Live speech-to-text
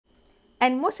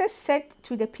And Moses said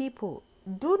to the people,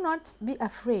 "Do not be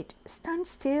afraid. Stand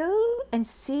still and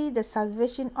see the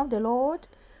salvation of the Lord,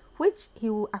 which he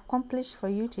will accomplish for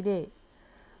you today.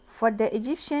 For the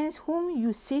Egyptians whom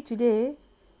you see today,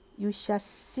 you shall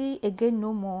see again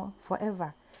no more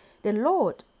forever. The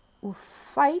Lord will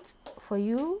fight for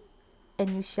you, and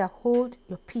you shall hold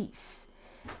your peace."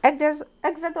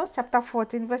 Exodus chapter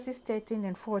 14, verses 13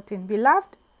 and 14.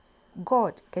 Beloved,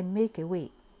 God can make a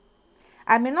way.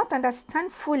 I may not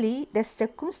understand fully the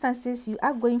circumstances you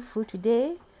are going through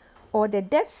today or the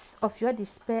depths of your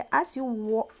despair as you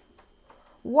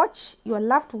watch your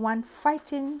loved one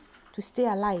fighting to stay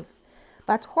alive.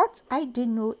 But what I do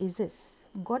know is this: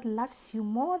 God loves you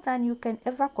more than you can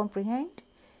ever comprehend,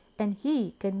 and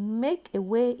he can make a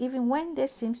way even when there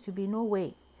seems to be no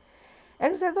way.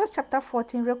 Exodus chapter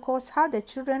 14 records how the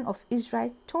children of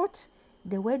Israel thought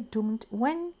they were doomed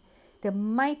when the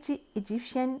mighty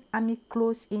Egyptian army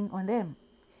closed in on them.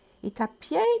 It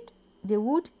appeared they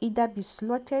would either be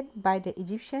slaughtered by the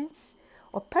Egyptians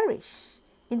or perish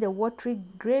in the watery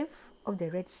grave of the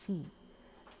Red Sea.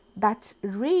 But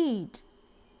read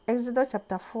Exodus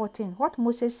chapter 14, what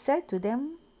Moses said to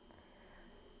them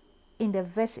in the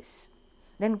verses.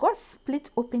 Then God split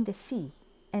open the sea,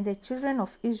 and the children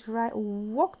of Israel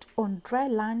walked on dry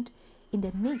land in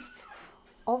the midst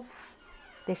of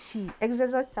the sea.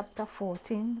 Exodus chapter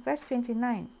 14, verse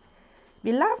 29.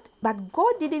 Beloved, but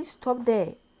God didn't stop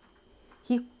there.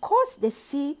 He caused the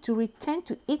sea to return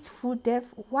to its full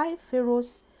depth while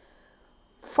Pharaoh's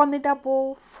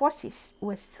formidable forces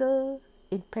were still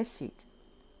in pursuit.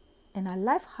 And I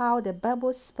love how the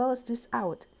Bible spells this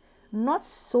out. Not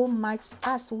so much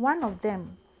as one of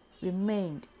them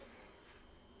remained.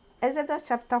 Exodus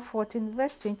chapter 14,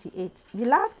 verse 28.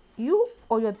 Beloved, you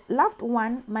or your loved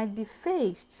one might be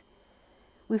faced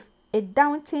with a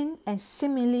daunting and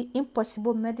seemingly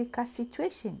impossible medical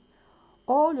situation.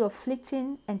 All your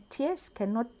fleeting and tears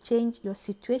cannot change your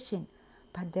situation,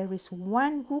 but there is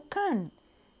one who can.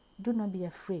 Do not be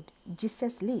afraid.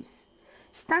 Jesus lives.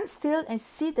 Stand still and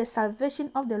see the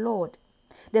salvation of the Lord.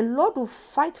 The Lord will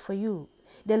fight for you.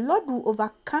 The Lord will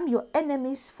overcome your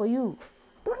enemies for you.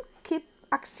 Don't keep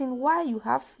asking why you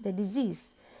have the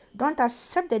disease. Don't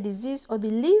accept the disease or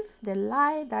believe the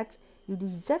lie that you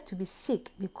deserve to be sick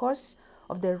because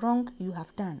of the wrong you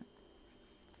have done.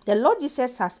 The Lord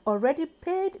Jesus has already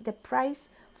paid the price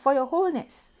for your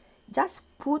wholeness. Just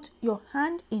put your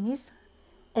hand in his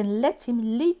and let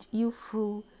him lead you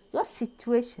through your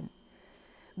situation.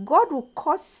 God will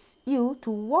cause you to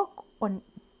walk on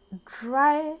the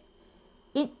dry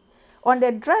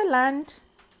land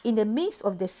in the midst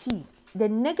of the sea. The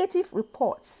negative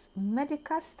reports,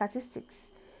 medical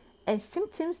statistics, and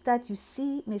symptoms that you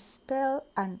see may spell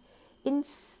an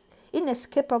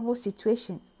inescapable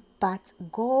situation, but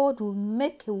God will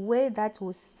make a way that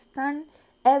will stand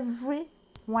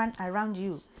everyone around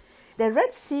you. The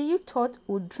Red Sea you thought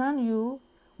would drown you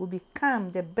will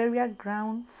become the burial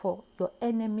ground for your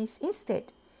enemies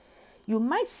instead. You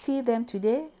might see them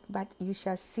today, but you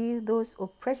shall see those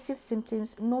oppressive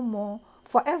symptoms no more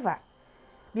forever.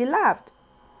 Beloved,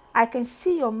 I can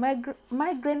see your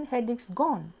migraine headaches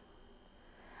gone.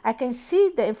 I can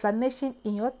see the inflammation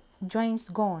in your joints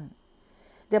gone.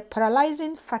 The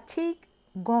paralyzing fatigue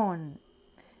gone.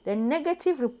 The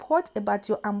negative report about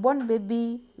your unborn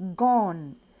baby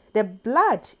gone. The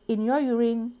blood in your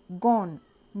urine gone.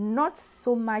 Not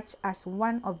so much as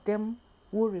one of them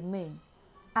will remain.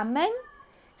 Amen.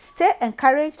 Stay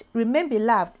encouraged, remain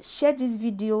beloved, share this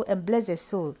video and bless your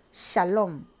soul.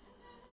 Shalom.